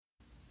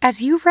As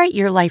you write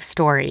your life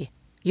story,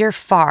 you're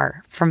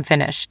far from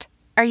finished.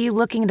 Are you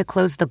looking to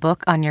close the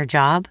book on your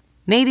job?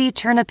 Maybe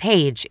turn a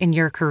page in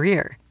your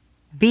career?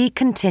 Be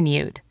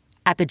continued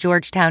at the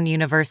Georgetown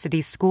University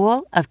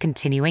School of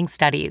Continuing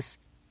Studies.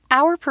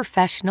 Our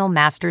professional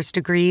master's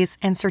degrees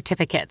and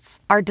certificates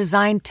are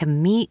designed to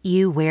meet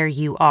you where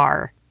you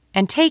are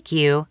and take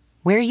you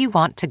where you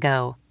want to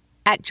go.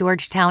 At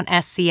Georgetown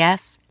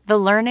SCS, the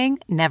learning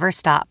never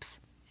stops,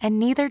 and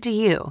neither do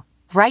you.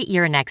 Write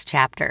your next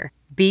chapter.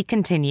 Be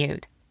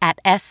continued at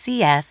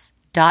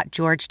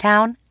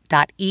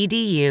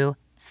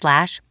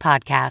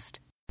scs.georgetown.edu/podcast.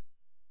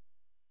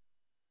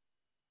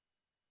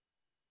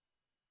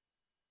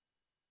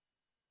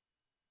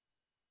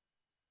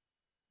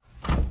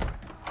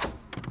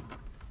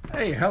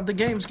 Hey, how'd the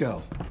games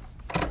go?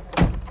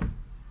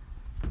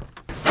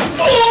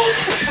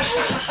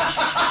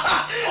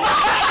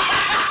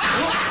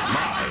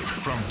 Live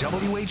from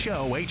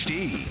WHO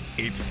HD,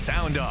 it's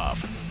Sound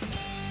Off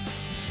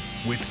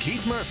with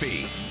Keith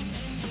Murphy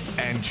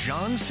and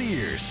John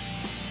Sears,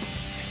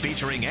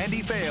 featuring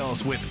Andy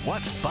Fales with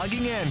What's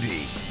Bugging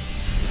Andy.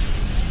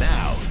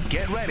 Now,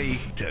 get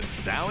ready to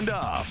sound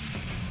off.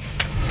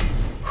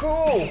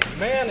 Cool,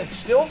 man, it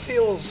still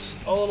feels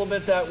a little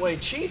bit that way.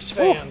 Chiefs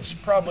fans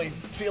probably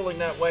feeling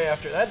that way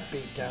after that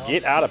beatdown.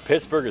 Get out of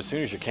Pittsburgh as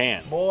soon as you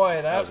can. Boy,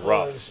 that was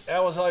rough.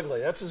 That was ugly.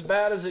 That's as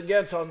bad as it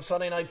gets on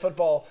Sunday Night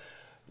Football.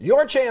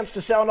 Your chance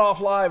to sound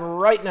off live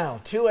right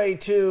now,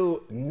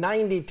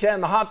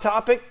 282-9010. The hot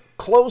topic,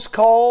 close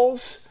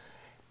calls,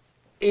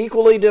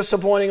 equally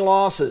disappointing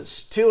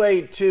losses.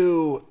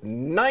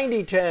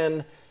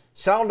 282-9010,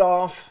 sound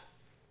off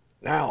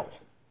now.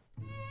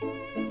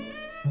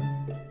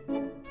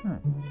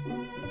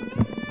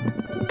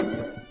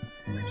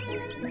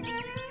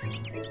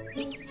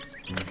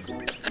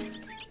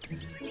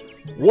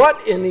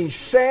 What in the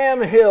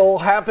Sam Hill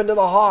happened to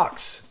the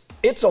Hawks?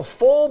 It's a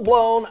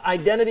full-blown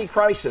identity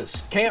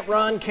crisis. Can't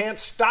run, can't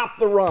stop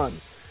the run.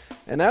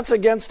 And that's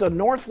against a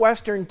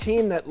Northwestern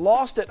team that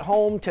lost at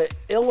home to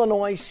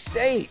Illinois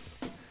State.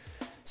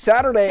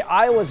 Saturday,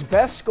 Iowa's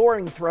best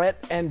scoring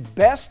threat and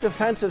best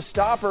defensive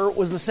stopper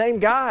was the same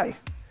guy.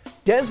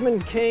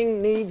 Desmond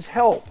King needs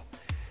help.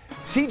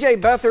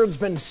 C.J. Beathard's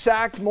been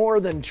sacked more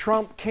than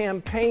Trump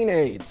campaign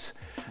aides.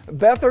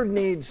 Beathard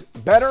needs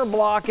better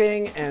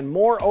blocking and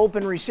more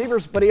open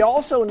receivers, but he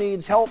also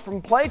needs help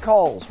from play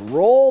calls.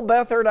 Roll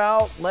Beathard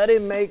out, let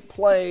him make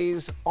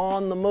plays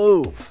on the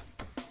move.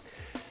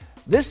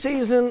 This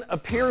season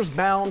appears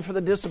bound for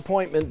the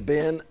disappointment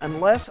bin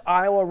unless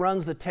Iowa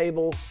runs the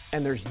table,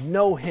 and there's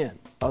no hint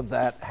of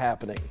that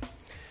happening.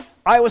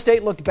 Iowa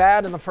State looked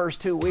bad in the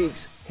first 2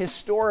 weeks,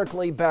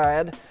 historically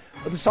bad,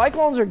 but the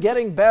Cyclones are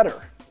getting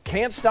better.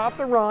 Can't stop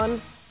the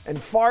run, and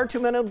far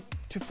too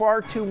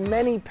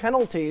many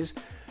penalties,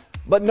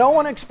 but no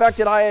one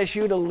expected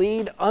ISU to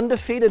lead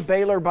undefeated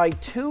Baylor by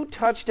 2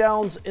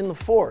 touchdowns in the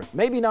fourth,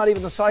 maybe not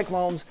even the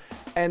Cyclones,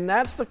 and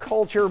that's the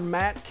culture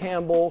Matt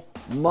Campbell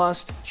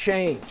must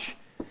change.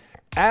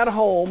 At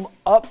home,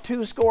 up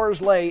 2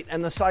 scores late,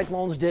 and the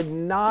Cyclones did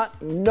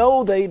not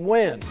know they'd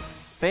win.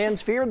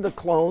 Fans feared the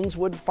Clones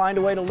would find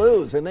a way to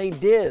lose, and they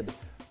did.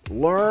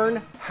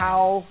 Learn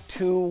how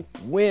to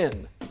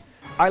win.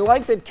 I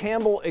like that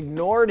Campbell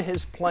ignored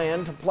his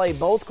plan to play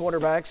both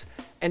quarterbacks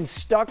and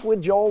stuck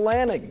with Joel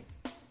Lanning.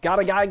 Got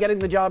a guy getting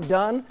the job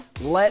done?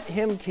 Let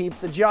him keep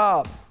the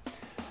job.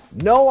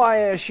 No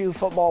ISU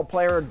football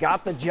player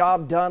got the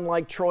job done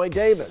like Troy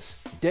Davis.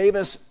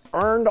 Davis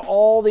earned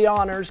all the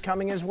honors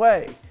coming his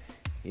way.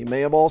 He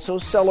may have also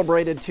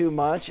celebrated too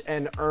much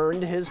and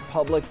earned his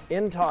public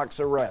intox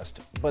arrest,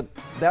 but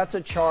that's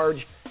a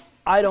charge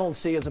I don't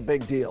see as a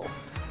big deal.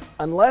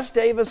 Unless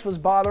Davis was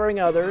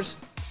bothering others,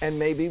 and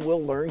maybe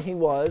we'll learn he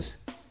was,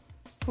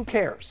 who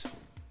cares?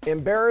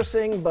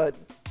 Embarrassing, but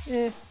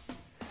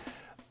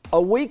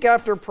A week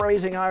after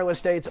praising Iowa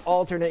State's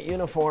alternate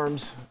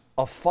uniforms,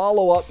 a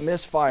follow-up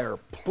misfire.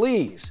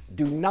 Please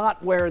do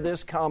not wear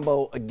this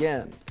combo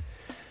again.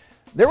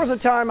 There was a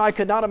time I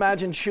could not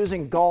imagine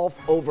choosing golf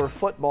over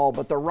football,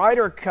 but the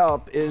Ryder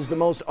Cup is the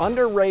most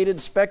underrated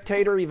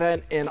spectator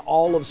event in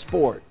all of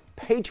sport.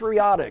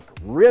 Patriotic,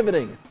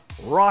 riveting,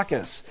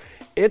 raucous.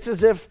 It's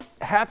as if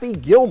Happy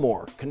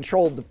Gilmore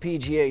controlled the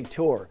PGA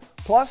Tour.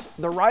 Plus,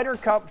 the Ryder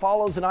Cup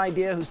follows an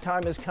idea whose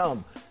time has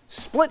come.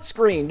 Split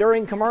screen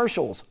during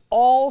commercials.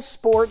 All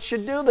sports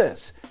should do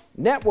this.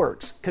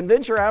 Networks,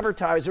 convince your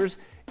advertisers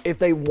if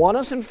they want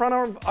us in front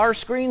of our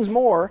screens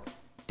more,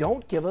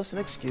 don't give us an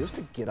excuse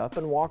to get up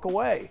and walk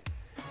away.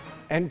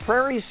 And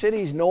Prairie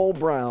City's Noel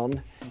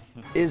Brown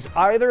is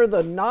either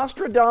the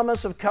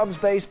Nostradamus of Cubs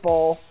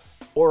baseball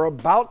or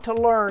about to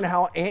learn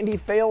how Andy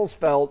Fales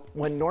felt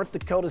when North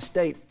Dakota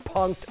State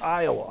punked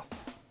Iowa.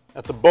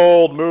 That's a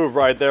bold move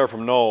right there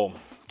from Noel.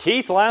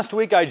 Keith, last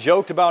week I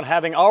joked about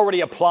having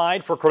already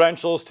applied for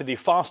credentials to the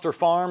Foster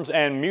Farms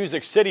and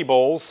Music City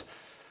Bowls.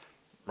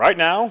 Right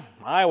now,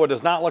 Iowa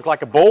does not look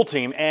like a bowl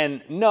team,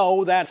 and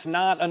no, that's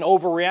not an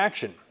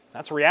overreaction.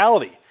 That's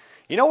reality.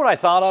 You know what I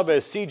thought of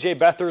as C.J.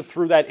 Beathard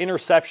threw that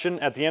interception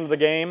at the end of the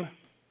game?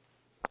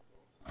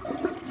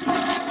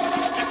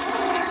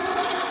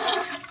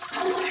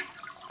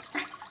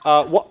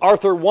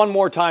 Arthur, one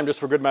more time just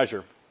for good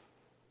measure.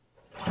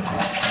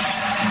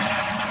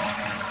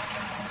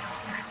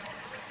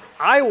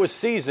 Iowa's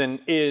season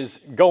is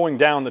going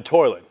down the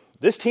toilet.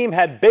 This team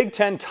had Big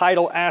Ten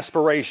title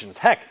aspirations.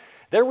 Heck,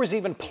 there was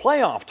even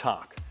playoff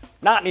talk.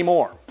 Not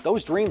anymore.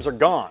 Those dreams are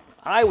gone.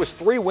 Iowa's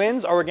 3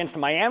 wins are against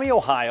Miami,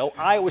 Ohio,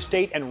 Iowa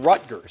State, and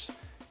Rutgers.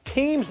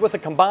 Teams with a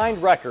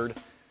combined record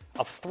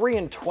of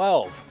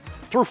 3-12.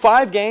 Through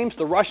 5 games,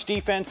 the rush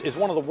defense is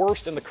one of the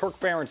worst in the Kirk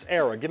Ferentz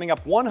era, giving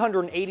up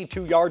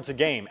 182 yards a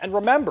game. And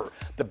remember,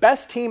 the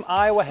best team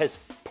Iowa has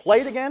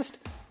played against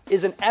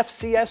is an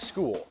FCS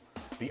school.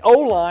 The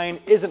O-line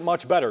isn't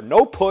much better.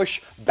 No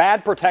push,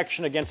 bad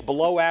protection against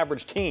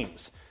below-average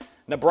teams.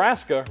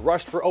 Nebraska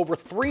rushed for over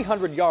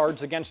 300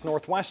 yards against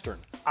Northwestern.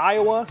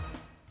 Iowa,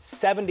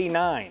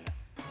 79.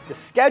 The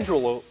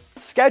schedule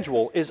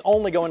is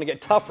only going to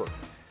get tougher.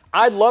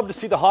 I'd love to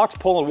see the Hawks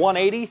pull a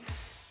 180,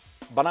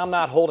 but I'm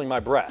not holding my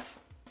breath.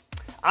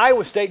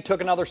 Iowa State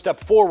took another step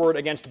forward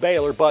against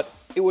Baylor, but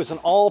it was an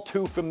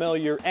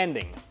all-too-familiar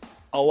ending,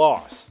 a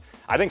loss.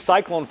 I think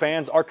Cyclone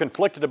fans are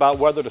conflicted about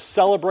whether to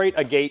celebrate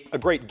a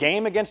great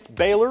game against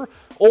Baylor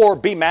or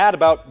be mad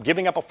about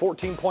giving up a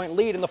 14-point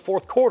lead in the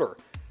fourth quarter.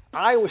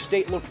 Iowa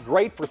State looked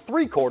great for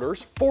 3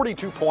 quarters,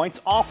 42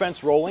 points,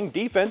 offense rolling,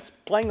 defense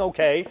playing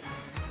okay.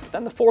 But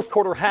then the fourth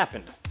quarter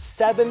happened,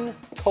 7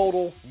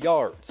 total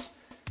yards.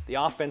 The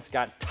offense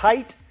got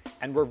tight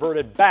and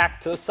reverted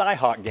back to the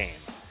Cyhawk game.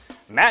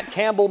 Matt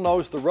Campbell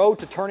knows the road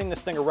to turning this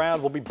thing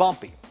around will be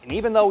bumpy. And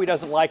even though he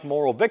doesn't like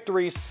moral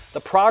victories, the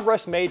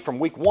progress made from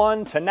week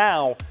 1 to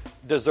now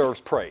deserves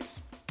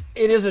praise.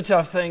 It is a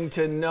tough thing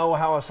to know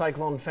how a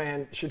Cyclone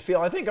fan should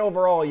feel. I think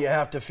overall you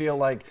have to feel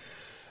like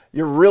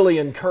you're really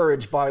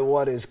encouraged by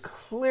what is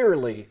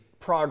clearly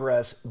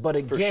progress. But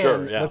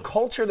again, the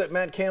culture that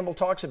Matt Campbell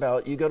talks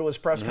about, you go to his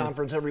press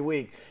conference every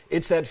week,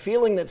 it's that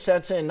feeling that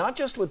sets in, not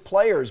just with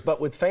players,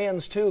 but with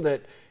fans too,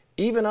 that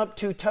even up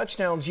to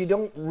touchdowns, you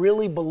don't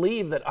really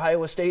believe that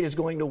Iowa State is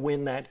going to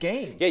win that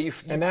game. Yeah,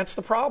 and that's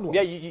the problem.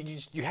 Yeah,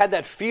 you had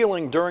that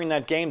feeling during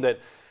that game that,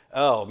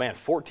 oh man,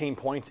 14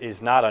 points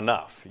is not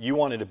enough. You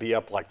wanted to be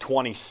up like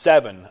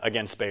 27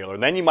 against Baylor,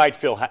 and then you might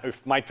feel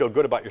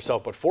good about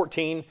yourself. But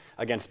 14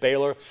 against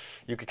Baylor,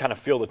 you could kind of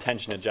feel the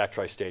tension at Jack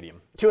Trice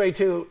Stadium.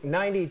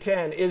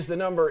 282-9010 is the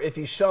number if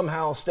you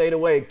somehow stayed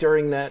awake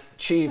during that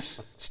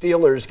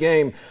Chiefs-Steelers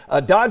game.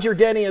 Dodger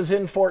Denny is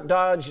in Fort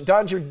Dodge.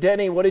 Dodger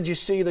Denny, what did you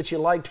see that you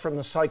liked from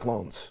the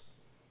Cyclones?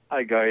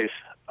 Hi, guys.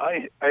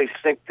 I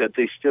think that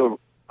they still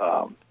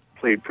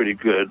played pretty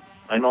good.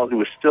 I know there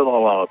was still a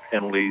lot of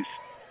penalties,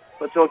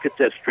 but they'll get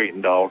that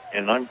straightened out,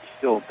 and I'm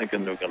still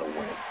thinking they're going to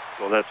win.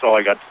 So that's all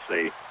I got to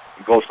say.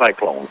 Go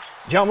Cyclones.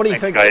 John, what do you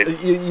think? Guys.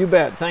 You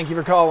bet. Thank you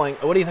for calling.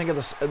 What do you think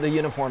of the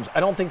uniforms? I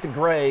don't think the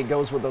gray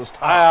goes with those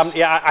tops.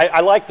 I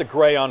like the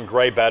gray on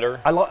gray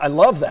better. I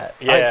love that.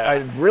 Yeah. I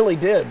really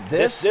did.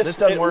 This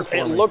doesn't work for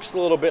me. It looks a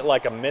little bit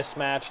like a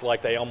mismatch,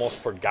 like they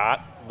almost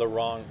forgot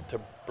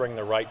to bring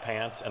the right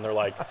pants, and they're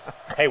like,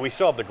 hey, we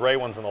still have the gray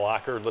ones in the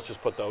locker. Let's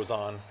just put those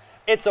on.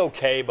 It's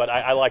okay, but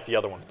I like the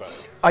other ones better.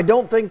 I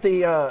don't think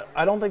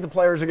the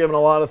players are giving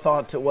a lot of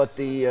thought to what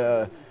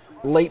the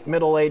late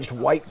middle-aged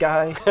white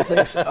guy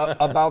thinks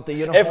about the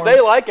uniforms. If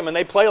they like him and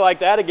they play like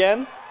that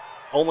again,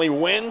 only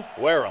win,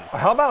 wear them.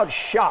 How about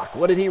Shock?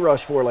 What did he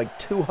rush for? Like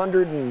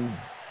 200 and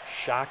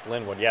Shock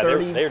Linwood. Yeah,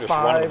 they're just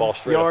running the ball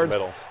straight yards.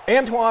 up the middle.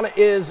 Antoine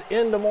is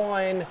in Des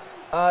Moines.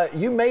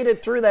 You made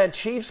it through that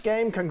Chiefs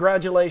game.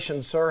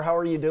 Congratulations, sir. How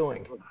are you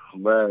doing?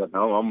 Man,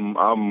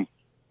 I'm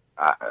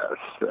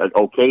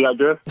okay, I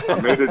guess.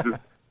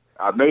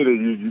 I made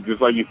it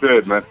just like you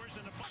said, man.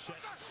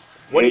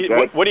 What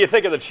do you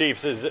think of the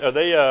Chiefs? Are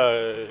they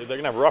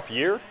gonna have a rough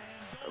year?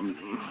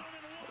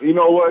 You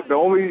know what?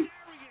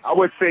 I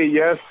would say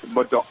yes,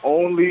 but the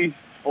only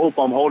hope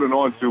I'm holding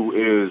on to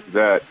is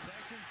that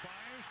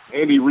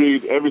Andy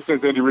Reid. Ever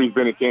since Andy Reid's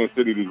been in Kansas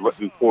City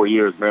these 4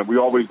 years, man, we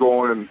always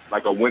go on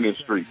like a winning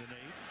streak.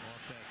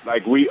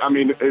 Like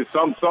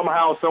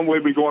somehow, some way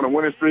we go on a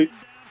winning streak.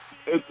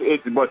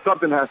 But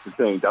something has to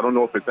change. I don't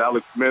know if it's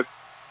Alex Smith,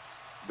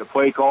 the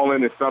play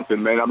calling is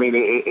something, man. I mean,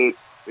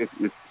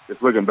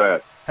 it's looking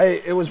bad.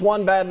 Hey, it was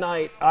one bad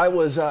night. I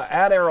was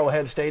at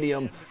Arrowhead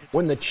Stadium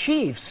when the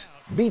Chiefs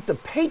beat the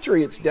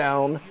Patriots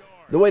down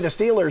the way the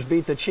Steelers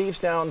beat the Chiefs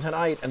down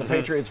tonight, and the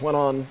Patriots went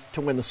on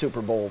to win the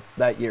Super Bowl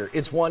that year.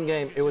 It's one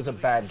game. It was a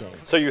bad game.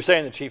 So you're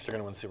saying the Chiefs are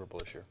going to win the Super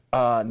Bowl this year?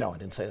 No, I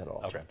didn't say that at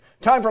all. Okay.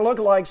 Time for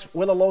lookalikes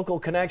with a local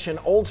connection.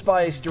 Old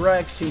Spice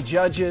directs. He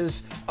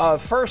judges.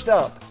 First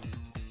up,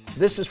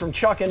 this is from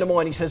Chuck in Des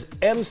Moines. He says,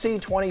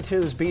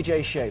 MC22's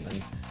BJ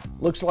Shaban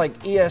looks like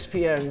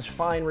ESPN's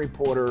fine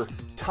reporter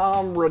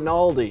Tom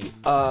Rinaldi.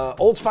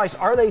 Old Spice,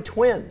 are they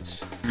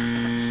twins?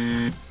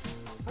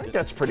 I think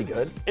that's pretty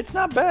good. It's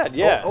not bad,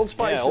 yeah. Old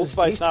Spice, Old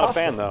Spice not tough, a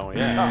fan, though.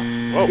 He's Yeah. tough.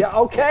 Whoa. Yeah,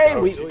 okay,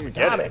 Oh, we get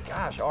got it. it.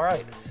 Gosh, all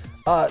right.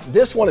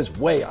 This one is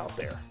way out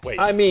there. Wait.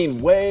 I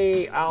mean,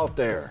 way out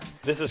there.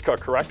 This is a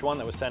correct one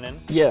that was sent in?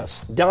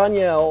 Yes.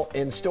 Danielle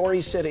in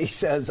Story City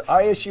says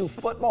ISU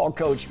football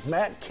coach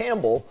Matt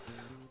Campbell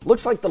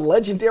looks like the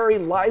legendary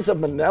Liza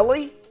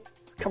Minnelli.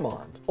 Come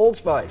on, Old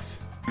Spice.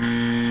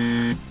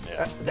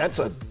 That's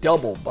a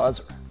double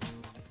buzzer.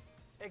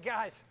 Hey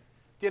guys,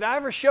 did I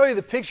ever show you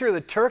the picture of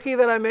the turkey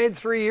that I made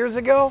 3 years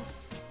ago?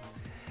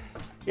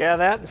 Yeah,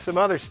 that and some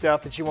other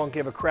stuff that you won't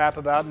give a crap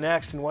about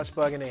next in What's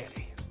Bugging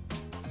Andy.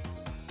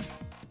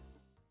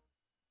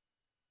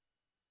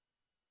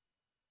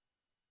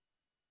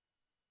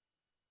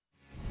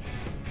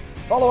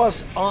 Follow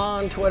us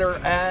on Twitter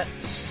at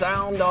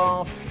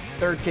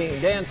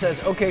SoundOff13. Dan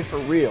says, okay, for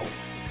real.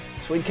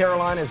 Sweet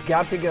Carolina's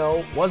got to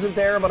go. Wasn't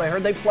there, but I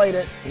heard they played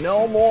it.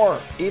 No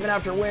more. Even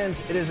after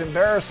wins, it is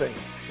embarrassing.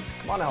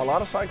 Come on now, a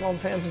lot of Cyclone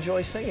fans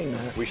enjoy singing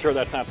that. We sure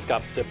that's not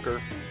Scott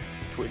Sipker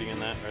tweeting in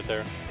that right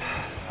there?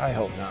 I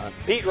hope not.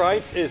 Pete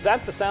writes, is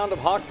that the sound of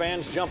Hawk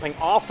fans jumping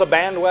off the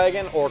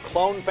bandwagon or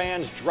Clone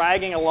fans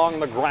dragging along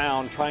the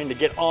ground trying to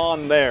get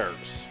on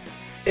theirs?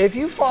 If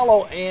you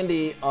follow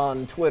Andy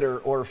on Twitter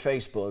or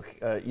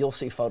Facebook, you'll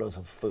see photos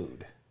of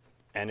food.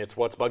 And it's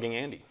What's Bugging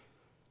Andy.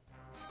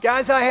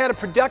 Guys, I had a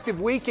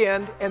productive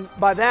weekend, and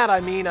by that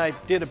I mean I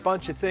did a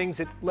bunch of things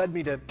that led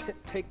me to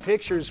take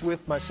pictures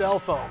with my cell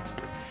phone.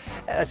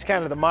 That's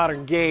kind of the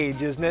modern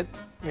gauge, isn't it?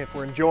 If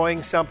we're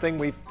enjoying something,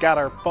 we've got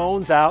our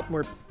phones out and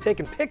we're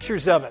taking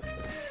pictures of it.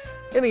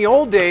 In the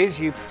old days,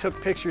 you took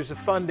pictures of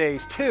fun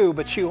days too,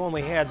 but you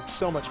only had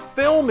so much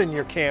film in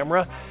your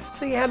camera,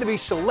 so you had to be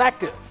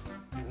selective.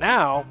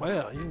 Now,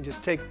 well, you can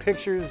just take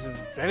pictures of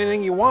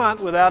anything you want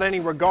without any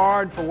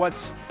regard for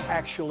what's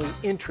actually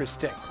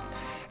interesting.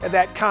 And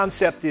that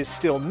concept is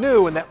still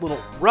new, and that little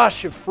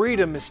rush of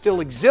freedom is still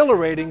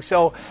exhilarating,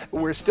 so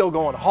we're still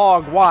going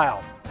hog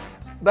wild.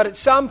 But at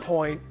some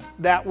point,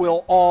 that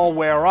will all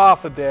wear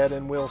off a bit,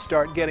 and we'll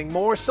start getting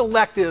more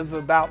selective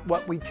about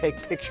what we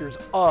take pictures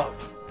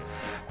of.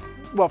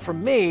 Well, for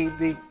me,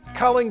 the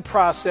culling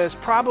process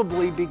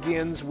probably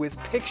begins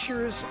with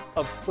pictures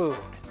of food.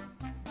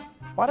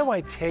 Why do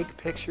I take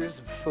pictures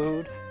of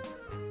food?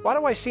 Why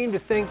do I seem to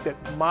think that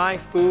my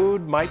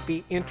food might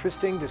be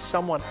interesting to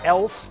someone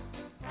else?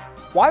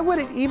 Why would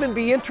it even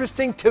be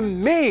interesting to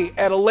me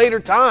at a later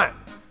time?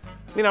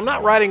 I mean, I'm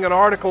not writing an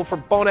article for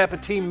Bon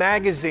Appetit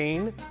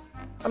magazine.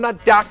 I'm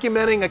not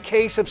documenting a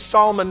case of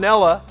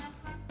salmonella.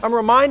 I'm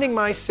reminding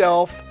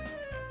myself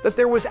that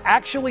there was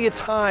actually a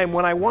time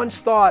when I once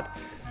thought,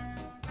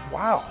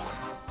 wow,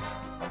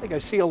 I think I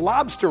see a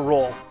lobster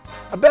roll.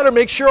 I better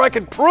make sure I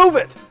can prove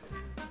it.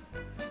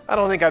 I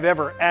don't think I've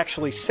ever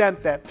actually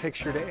sent that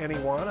picture to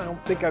anyone. I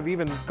don't think I've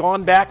even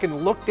gone back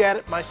and looked at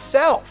it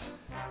myself.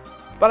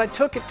 But I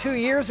took it 2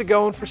 years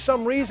ago, and for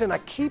some reason I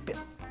keep it.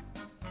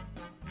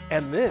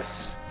 And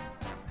this,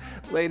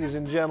 ladies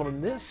and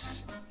gentlemen,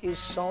 this is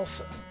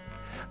salsa.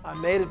 I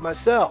made it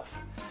myself.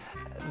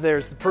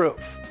 There's the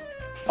proof.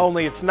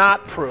 Only it's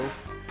not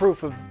proof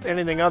of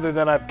anything other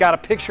than I've got a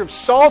picture of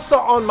salsa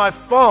on my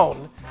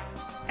phone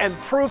and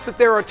proof that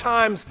there are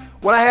times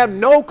when I have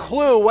no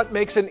clue what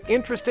makes an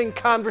interesting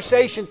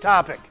conversation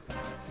topic.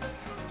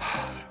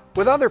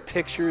 With other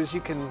pictures,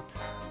 you can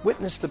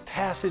witness the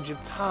passage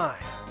of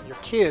time. Your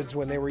kids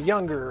when they were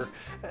younger,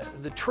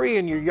 the tree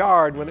in your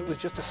yard when it was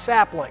just a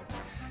sapling.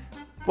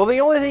 Well, the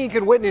only thing you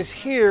can witness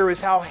here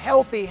is how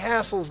healthy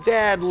Hassel's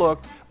dad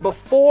looked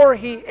before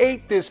he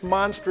ate this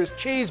monstrous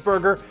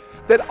cheeseburger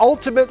that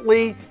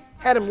ultimately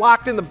had him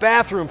locked in the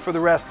bathroom for the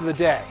rest of the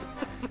day.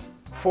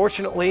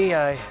 Fortunately,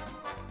 I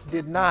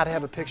did not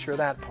have a picture of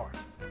that part.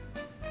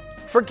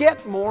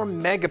 Forget more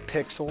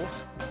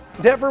megapixels.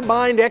 Never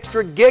mind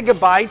extra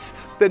gigabytes.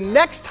 The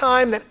next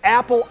time that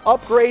Apple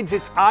upgrades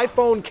its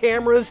iPhone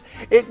cameras,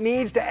 it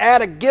needs to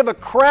add a give a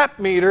crap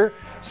meter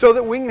so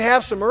that we can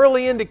have some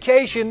early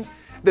indication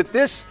that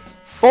this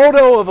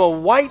photo of a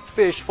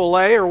whitefish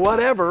fillet or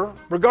whatever,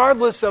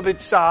 regardless of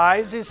its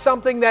size, is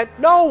something that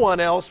no one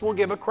else will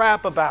give a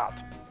crap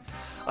about.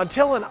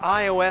 Until an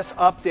iOS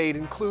update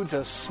includes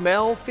a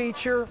smell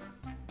feature,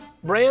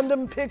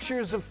 random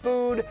pictures of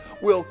food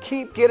will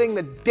keep getting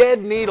the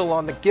dead needle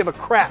on the give a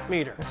crap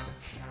meter.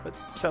 But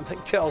something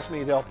tells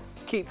me they'll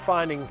keep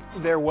finding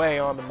their way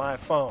onto my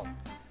phone.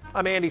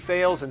 I'm Andy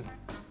Fales, and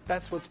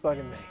that's what's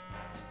bugging me.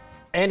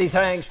 Andy,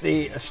 thanks.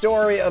 The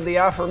story of the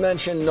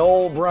aforementioned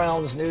Noel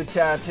Brown's new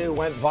tattoo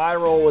went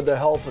viral with the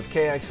help of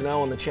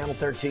KXNO and the Channel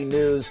 13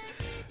 News.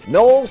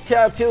 Noel's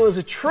tattoo is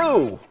a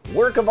true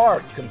work of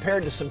art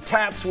compared to some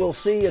tats we'll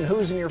see in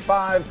Who's in Your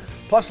Five,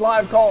 plus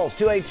live calls,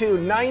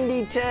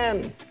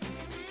 282-9010.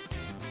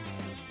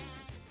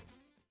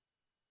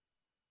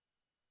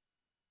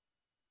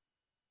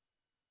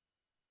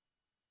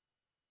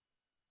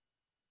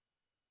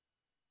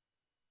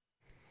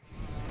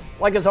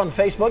 Like us on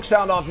Facebook,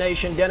 Sound Off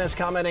Nation. Dennis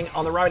commenting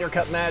on the Ryder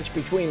Cup match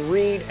between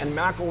Reed and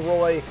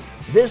McIlroy.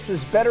 This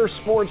is better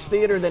sports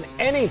theater than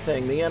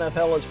anything the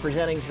NFL is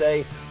presenting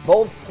today.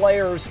 Both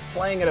players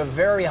playing at a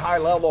very high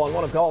level on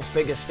one of golf's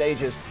biggest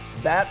stages.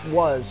 That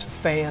was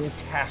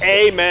fantastic.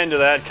 Amen to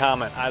that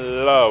comment. I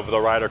love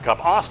the Ryder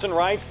Cup. Austin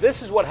writes,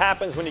 this is what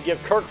happens when you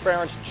give Kirk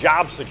Ferentz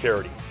job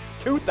security.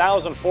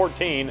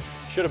 2014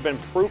 should have been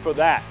proof of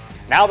that.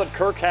 Now that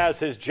Kirk has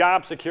his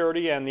job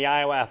security and the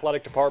Iowa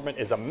Athletic Department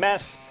is a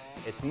mess,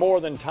 it's more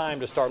than time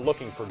to start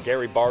looking for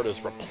Gary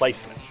Barta's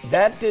replacement.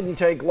 That didn't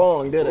take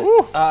long, did it?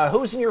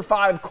 Who's in your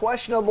 5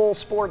 questionable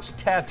sports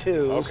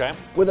tattoos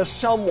with a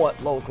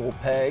somewhat local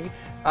peg?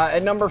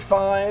 At number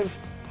 5,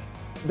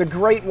 the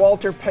great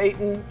Walter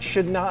Payton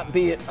should not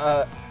be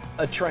a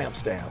tramp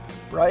stamp,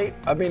 right?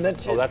 I mean,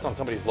 that's that's on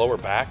somebody's lower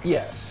back?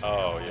 Yes.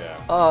 Oh, yeah.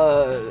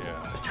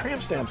 A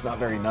tramp stamp's not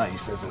very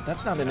nice, is it?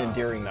 That's not an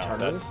endearing term.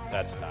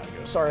 That's not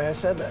good. Sorry, I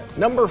said that.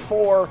 Number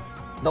 4,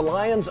 the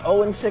Lions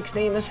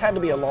 0-16. This had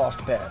to be a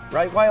lost bet,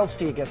 right? Why else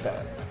do you get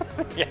that?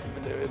 Yeah,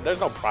 there's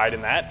no pride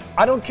in that.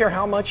 I don't care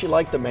how much you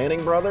like the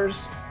Manning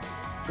brothers.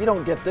 You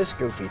don't get this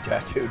goofy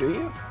tattoo, do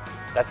you?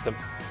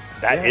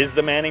 That is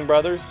the Manning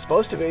brothers?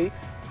 Supposed to be.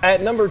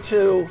 At number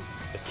 2,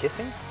 the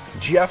kissing?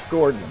 Jeff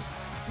Gordon.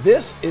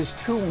 This is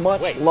too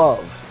much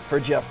love for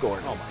Jeff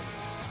Gordon. Oh my.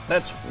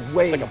 That's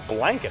way. It's like a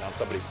blanket on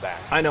somebody's back.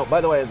 I know.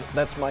 By the way,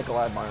 that's Michael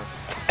Admire.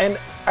 And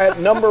at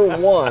number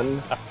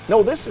 1,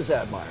 no, this is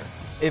Admire.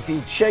 If he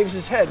shaves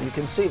his head, you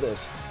can see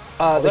this.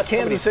 The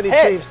Kansas City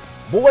Chiefs.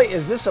 Boy,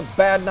 is this a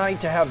bad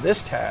night to have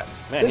this tat.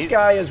 Man, this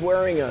guy is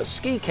wearing a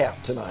ski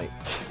cap tonight.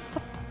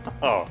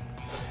 Oh,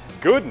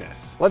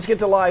 goodness. Let's get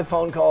to live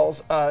phone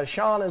calls.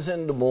 Sean is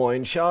in Des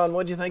Moines. Sean,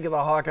 what do you think of the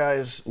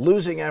Hawkeyes'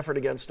 losing effort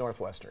against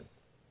Northwestern?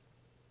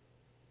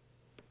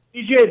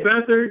 TJ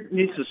Beathard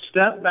needs to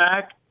step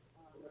back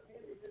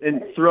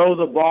and throw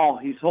the ball.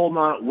 He's holding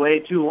on it way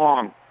too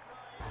long.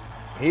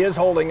 He is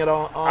holding it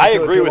on. I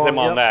agree with him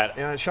on that.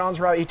 Yeah, Sean's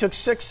right. He took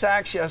 6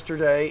 sacks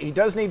yesterday. He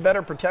does need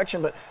better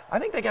protection, but I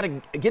think they got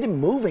to get him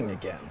moving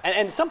again.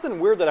 And something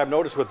weird that I've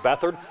noticed with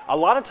Beathard, a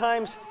lot of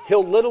times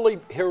he'll literally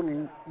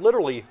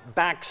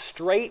back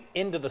straight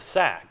into the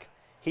sack.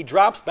 He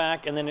drops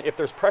back, and then if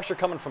there's pressure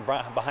coming from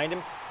behind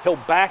him, he'll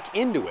back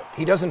into it.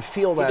 He doesn't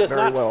feel that very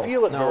well. He does not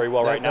feel it very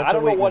well right now. I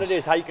don't know what it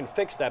is, how you can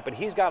fix that, but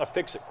he's got to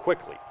fix it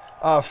quickly.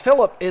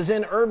 Philip is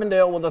in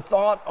Urbandale with a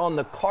thought on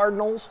the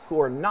Cardinals, who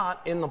are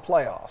not in the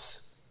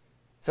playoffs.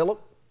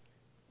 Philip?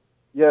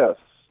 Yes,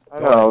 I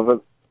know.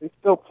 But they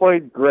still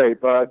played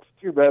great, but it's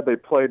too bad they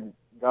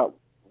got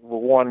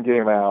 1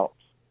 game out.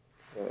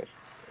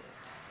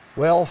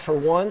 Well, for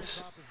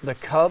once, the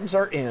Cubs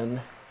are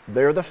in.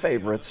 They're the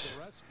favorites.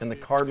 And the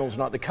Cardinals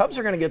not. The Cubs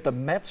are going to get the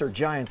Mets or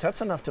Giants.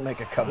 That's enough to make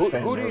a Cubs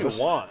fan nervous. Who do you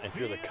want if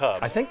you're the Cubs?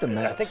 I think the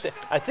Mets.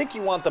 I think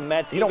you want the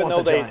Mets, even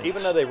though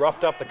they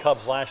roughed up the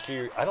Cubs last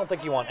year. I don't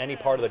think you want any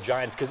part of the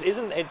Giants, because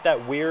isn't it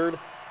that weird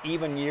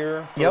even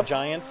year for the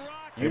Giants?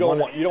 You don't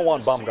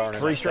want Bumgarner.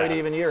 3 straight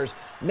even years.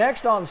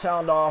 Next on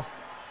Sound Off,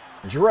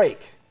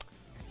 Drake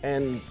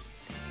and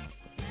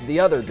the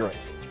other Drake.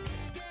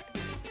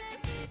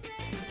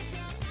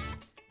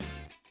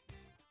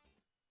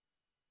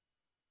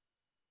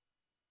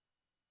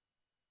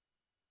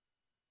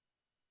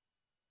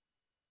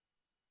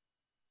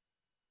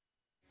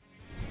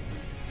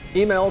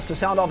 Emails to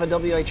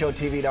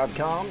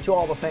soundoff@whotv.com. To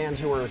all the fans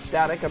who are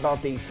ecstatic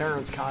about the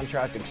Ferentz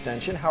contract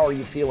extension, how are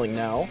you feeling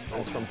now?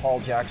 That's from Paul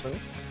Jackson.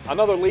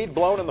 Another lead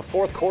blown in the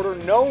 4th quarter.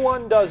 No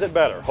one does it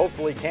better.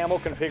 Hopefully Campbell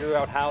can figure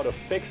out how to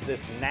fix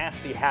this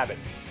nasty habit.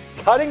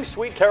 Cutting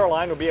Sweet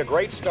Caroline would be a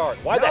great start.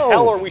 Why the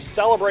hell are we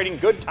celebrating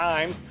good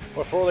times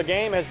before the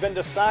game has been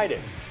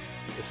decided?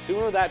 The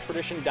sooner that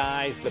tradition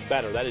dies, the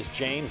better. That is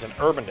James and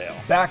Urbandale.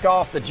 Back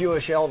off the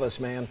Jewish Elvis,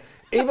 man.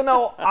 Even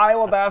though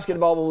Iowa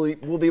basketball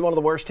will be one of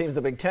the worst teams in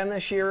the Big Ten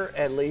this year,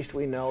 at least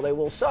we know they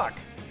will suck.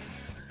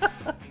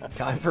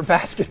 Time for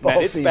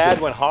basketball season. It's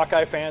bad when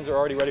Hawkeye fans are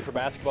already ready for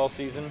basketball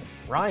season.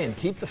 Ryan,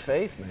 keep the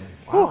faith, man.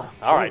 Wow.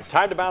 All right,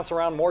 time to bounce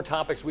around more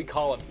topics. We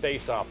call it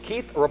Face Off.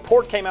 Keith, a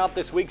report came out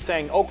this week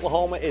saying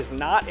Oklahoma is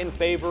not in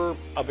favor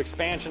of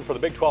expansion for the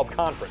Big 12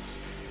 Conference.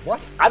 What?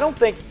 I don't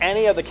think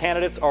any of the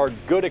candidates are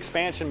good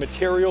expansion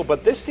material,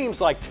 but this seems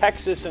like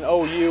Texas and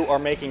OU are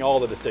making all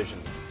the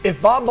decisions.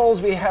 If Bob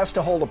Bowlesby has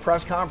to hold a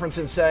press conference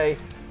and say,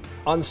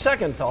 on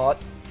second thought,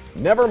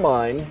 never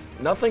mind,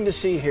 nothing to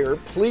see here,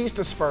 please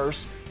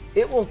disperse,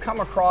 it will come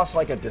across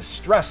like a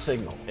distress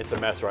signal. It's a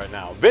mess right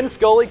now. Vin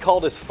Scully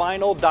called his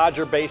final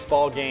Dodger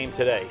baseball game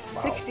today. Wow.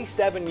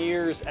 67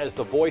 years as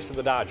the voice of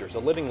the Dodgers, a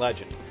living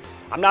legend.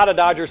 I'm not a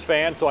Dodgers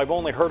fan, so I've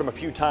only heard him a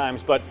few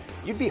times, but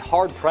you'd be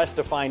hard-pressed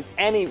to find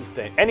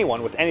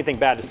anyone with anything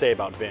bad to say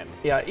about Vin.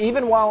 Yeah,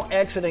 even while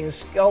exiting,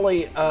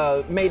 Scully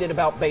made it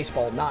about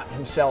baseball, not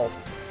himself.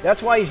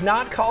 That's why he's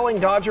not calling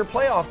Dodger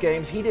playoff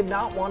games. He did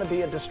not want to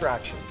be a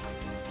distraction.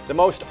 The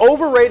most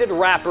overrated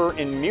rapper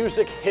in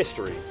music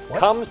history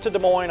comes to Des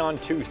Moines on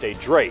Tuesday,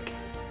 Drake.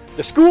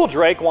 The school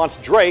Drake wants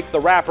Drake, the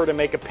rapper, to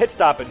make a pit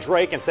stop at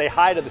Drake and say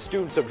hi to the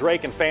students of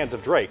Drake and fans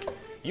of Drake.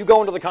 You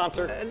going to the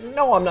concert?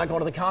 No, I'm not going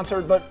to the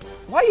concert, but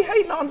why are you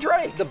hating on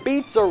Drake? The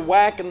beats are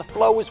whack and the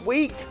flow is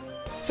weak.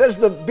 Says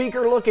the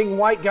beaker-looking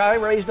white guy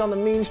raised on the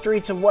mean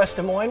streets of West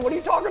Des Moines. What are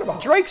you talking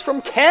about? Drake's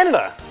from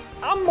Canada.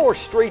 I'm more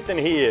street than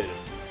he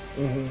is.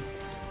 Mm-hmm.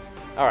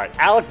 All right,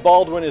 Alec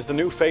Baldwin is the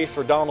new face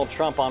for Donald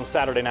Trump on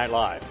Saturday Night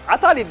Live. I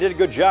thought he did a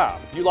good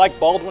job. You like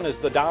Baldwin as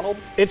the Donald?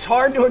 It's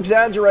hard to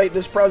exaggerate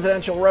this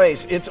presidential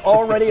race. It's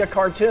already a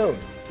cartoon.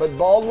 But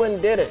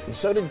Baldwin did it, and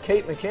so did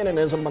Kate McKinnon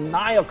as a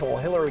maniacal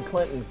Hillary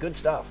Clinton. Good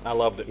stuff. I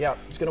loved it. Yeah,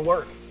 it's going to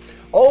work.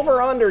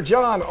 Over, under,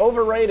 John,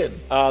 overrated.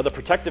 The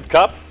Protective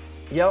Cup.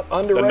 Yep, The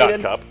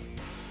underrated. Nut Cup.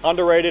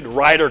 Underrated.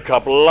 Ryder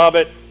Cup. Love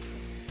it.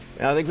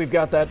 I think we've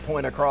got that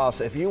point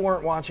across. If you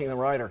weren't watching the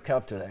Ryder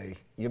Cup today,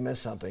 you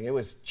missed something. It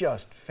was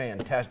just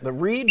fantastic. The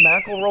Reed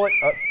McIlroy.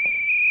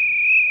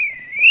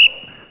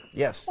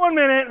 Yes. 1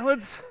 minute.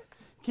 Let's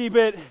keep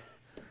it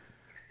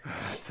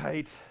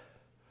tight.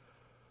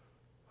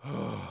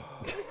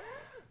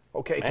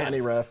 Okay, Man.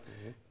 Tiny Ref.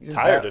 He's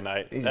tired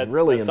tonight. He's that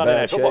really in Sunday bad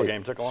night football shape.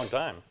 game took a long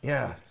time.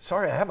 Yeah.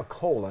 Sorry, I have a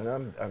cold,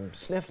 and I'm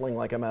sniffling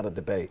like I'm out of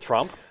debate.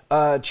 Trump?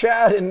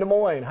 Chad in Des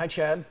Moines. Hi,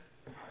 Chad.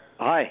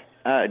 Hi.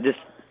 Just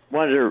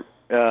wanted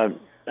to.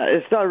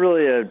 It's not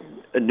really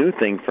a new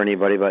thing for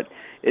anybody, but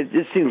it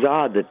just seems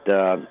odd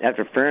that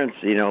after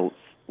Ferentz,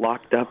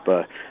 locked up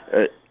a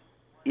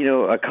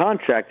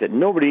contract that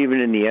nobody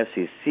even in the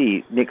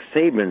SEC, Nick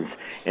Saban's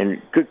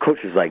and good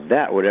coaches like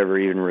that would ever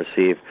even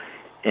receive,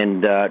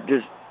 and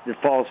just it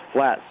falls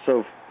flat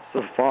so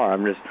far.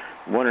 I'm just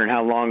wondering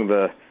how long of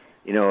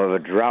a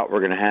drought we're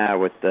going to have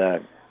with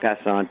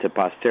passing on to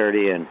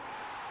posterity and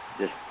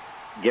just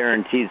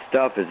guaranteed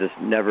stuff is just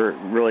never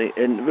really.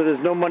 And there's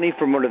no money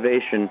for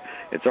motivation.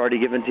 It's already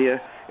given to you.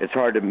 It's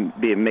hard to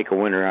make a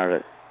winner out of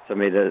it.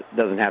 Somebody that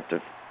doesn't have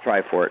to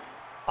try for it.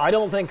 I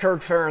don't think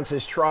Kirk Ferentz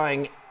is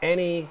trying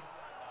any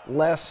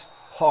less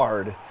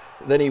hard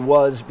than he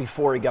was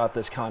before he got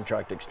this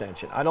contract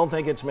extension. I don't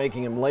think it's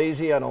making him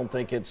lazy. I don't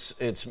think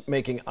it's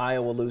making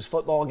Iowa lose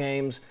football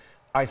games.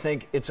 I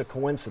think it's a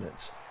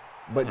coincidence.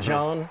 But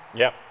John,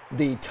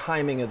 the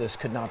timing of this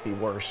could not be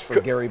worse for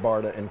Gary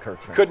Barta and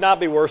Kirk Ferentz. Could not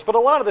be worse, but a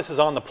lot of this is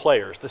on the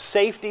players. The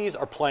safeties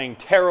are playing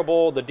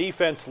terrible. The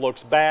defense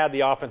looks bad.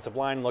 The offensive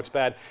line looks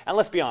bad. And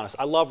let's be honest,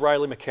 I love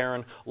Riley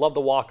McCarron, love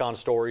the walk-on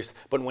stories,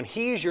 but when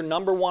he's your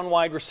number one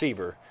wide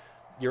receiver,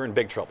 you're in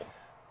big trouble.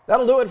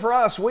 That'll do it for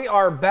us. We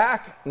are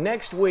back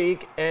next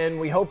week, and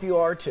we hope you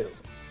are too.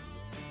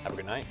 Have a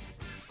good night.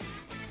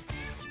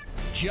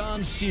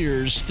 John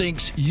Sears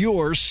thinks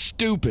you're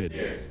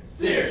stupid.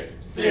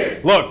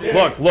 Sears.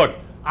 Look.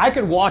 I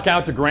could walk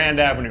out to Grand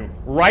Avenue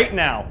right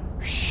now,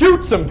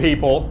 shoot some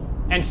people,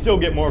 and still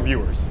get more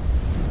viewers.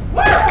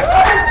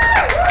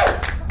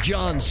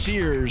 John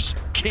Sears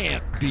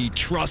can't be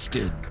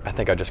trusted. I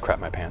think I just crapped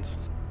my pants.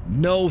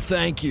 No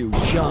thank you,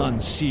 John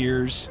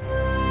Sears.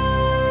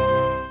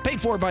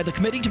 Paid for by the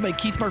committee to make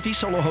Keith Murphy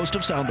solo host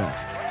of Sound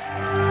Off.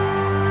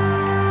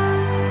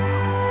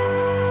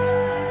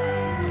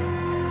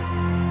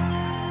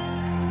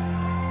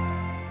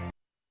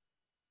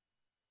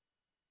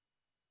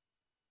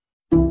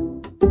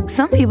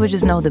 Some people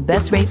just know the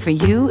best rate for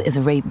you is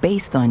a rate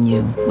based on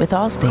you with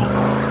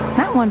Allstate.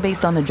 Not one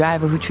based on the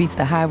driver who treats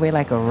the highway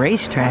like a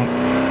racetrack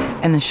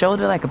and the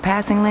shoulder like a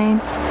passing lane.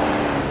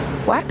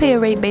 Why pay a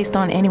rate based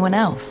on anyone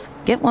else?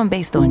 Get one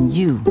based on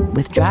you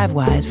with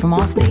DriveWise from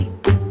Allstate.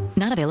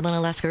 Not available in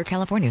Alaska or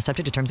California,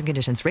 subject to terms and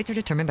conditions. Rates are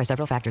determined by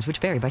several factors, which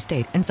vary by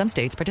state. In some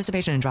states,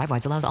 participation in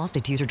DriveWise allows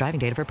Allstate to use your driving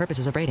data for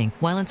purposes of rating.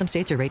 While in some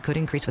states, your rate could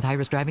increase with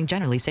high-risk driving.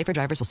 Generally, safer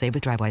drivers will save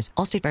with DriveWise.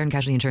 Allstate Fire and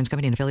Casualty Insurance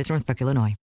Company and affiliates, Northbrook, Illinois.